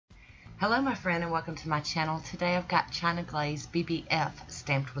Hello my friend and welcome to my channel. Today I've got China Glaze BBF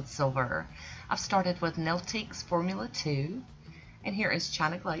stamped with silver. I've started with Nailtiques Formula 2 and here is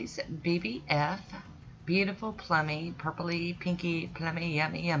China Glaze BBF. Beautiful, plummy, purpley, pinky, plummy,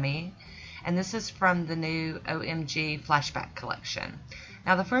 yummy, yummy. And this is from the new OMG Flashback collection.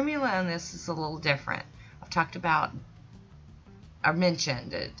 Now the formula on this is a little different. I've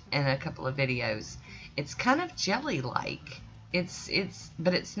mentioned it in a couple of videos. It's kind of jelly-like.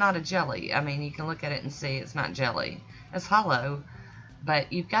 But it's not a jelly. I mean, you can look at it and see it's not jelly. It's hollow,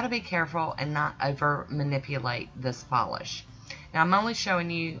 but you've got to be careful and not over manipulate this polish. Now, I'm only showing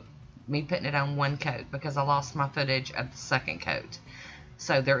you me putting it on one coat because I lost my footage of the second coat.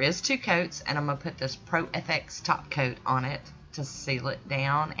 So there is two coats, and I'm going to put this Pro FX top coat on it to seal it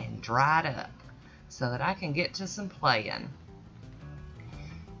down and dry it up so that I can get to some playing.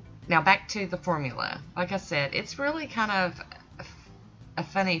 Now back to the formula. Like I said, it's really kind of a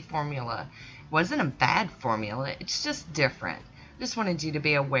funny formula. It wasn't a bad formula, it's just different. Just wanted you to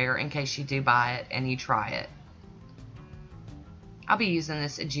be aware in case you do buy it and you try it. I'll be using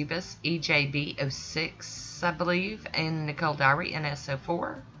this Additive EJB06, I believe, in Nicole Diary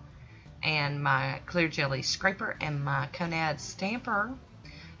NS04, and my clear jelly scraper and my Conad stamper.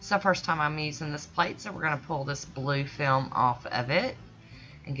 So first time I'm using this plate, so we're going to pull this blue film off of it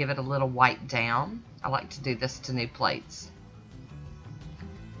and give it a little wipe down. I like to do this to new plates.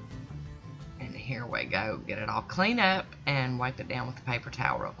 And here we go. Get it all clean up and wipe it down with a paper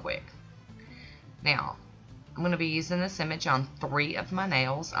towel real quick. Now, I'm going to be using this image on 3 of my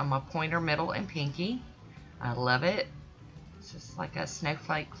nails, on my pointer, middle, and pinky. I love it. It's just like a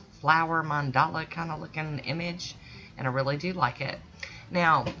snowflake flower mandala kind of looking image, and I really do like it.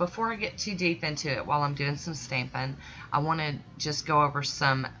 Now, before I get too deep into it, while I'm doing some stamping, I want to just go over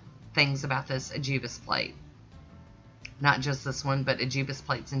some things about this Additive plate. Not just this one, but Additive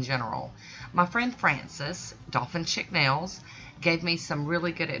plates in general. My friend Frances, Dolphin Chick Nails, gave me some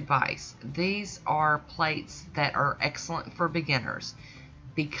really good advice. These are plates that are excellent for beginners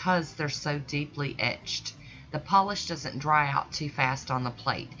because they're so deeply etched. The polish doesn't dry out too fast on the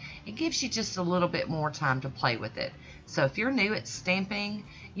plate. It gives you just a little bit more time to play with it. So if you're new at stamping,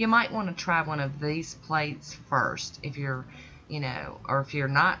 you might want to try one of these plates first. If you're, or if you're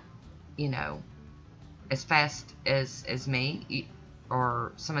not, as fast as me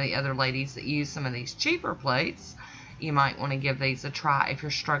or some of the other ladies that use some of these cheaper plates, you might want to give these a try if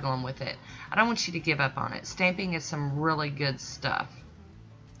you're struggling with it. I don't want you to give up on it. Stamping is some really good stuff.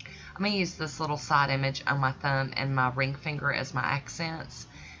 I'm going to use this little side image on my thumb and my ring finger as my accents.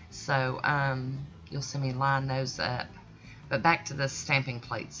 So you'll see me line those up. But back to the stamping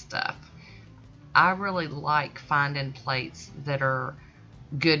plate stuff. I really like finding plates that are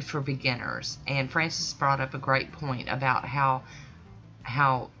good for beginners. And Frances brought up a great point about how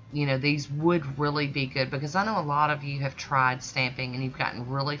these would really be good, because I know a lot of you have tried stamping and you've gotten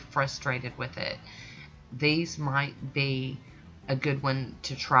really frustrated with it. These might be a good one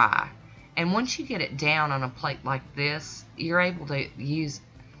to try. And once you get it down on a plate like this, you're able to use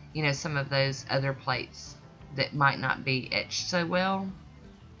some of those other plates that might not be etched so well,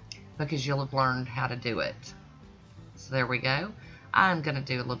 because you'll have learned how to do it. So there we go. I'm going to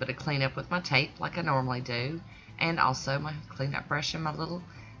do a little bit of cleanup with my tape like I normally do, and also my cleanup brush and my little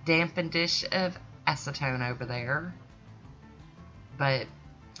dampen dish of acetone over there. But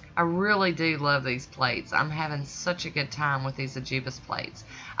I really do love these plates. I'm having such a good time with these Additive plates.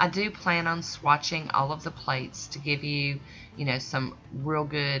 I do plan on swatching all of the plates to give you, some real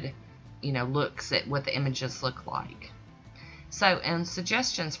good, looks at what the images look like. So, and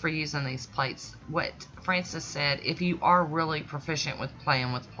suggestions for using these plates, what Frances said, if you are really proficient with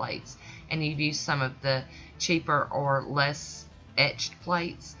playing with plates and you've used some of the cheaper or less etched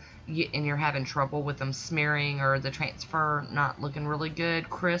plates, and you're having trouble with them smearing or the transfer not looking really good,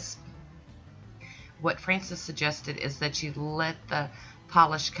 crisp, what Frances suggested is that you let the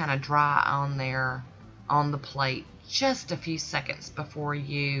polish kind of dry on there on the plate just a few seconds before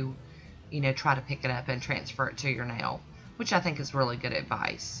you try to pick it up and transfer it to your nail, which I think is really good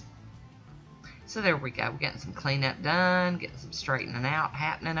advice. So there we go. We're getting some cleanup done, getting some straightening out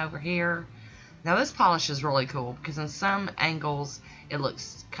happening over here. Now this polish is really cool because in some angles it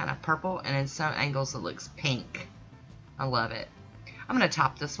looks kind of purple and in some angles it looks pink. I love it. I'm going to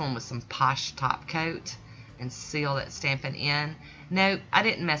top this one with some Poshe top coat and seal that stamping in. No, I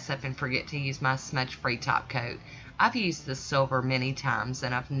didn't mess up and forget to use my smudge free top coat. I've used this silver many times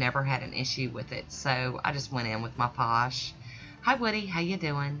and I've never had an issue with it, so I just went in with my Poshe. Hi Woody, how you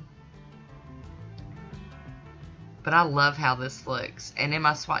doing? But I love how this looks, and in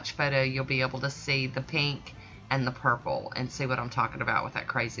my swatch photo you'll be able to see the pink and the purple and see what I'm talking about with that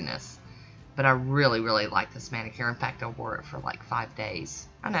craziness. But I really, really like this manicure. In fact, I wore it for like 5 days.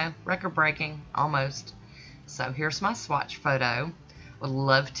 I know, record-breaking, almost. So here's my swatch photo. Would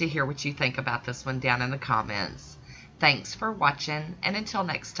love to hear what you think about this one down in the comments. Thanks for watching, and until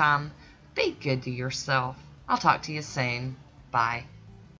next time, be good to yourself. I'll talk to you soon. Bye.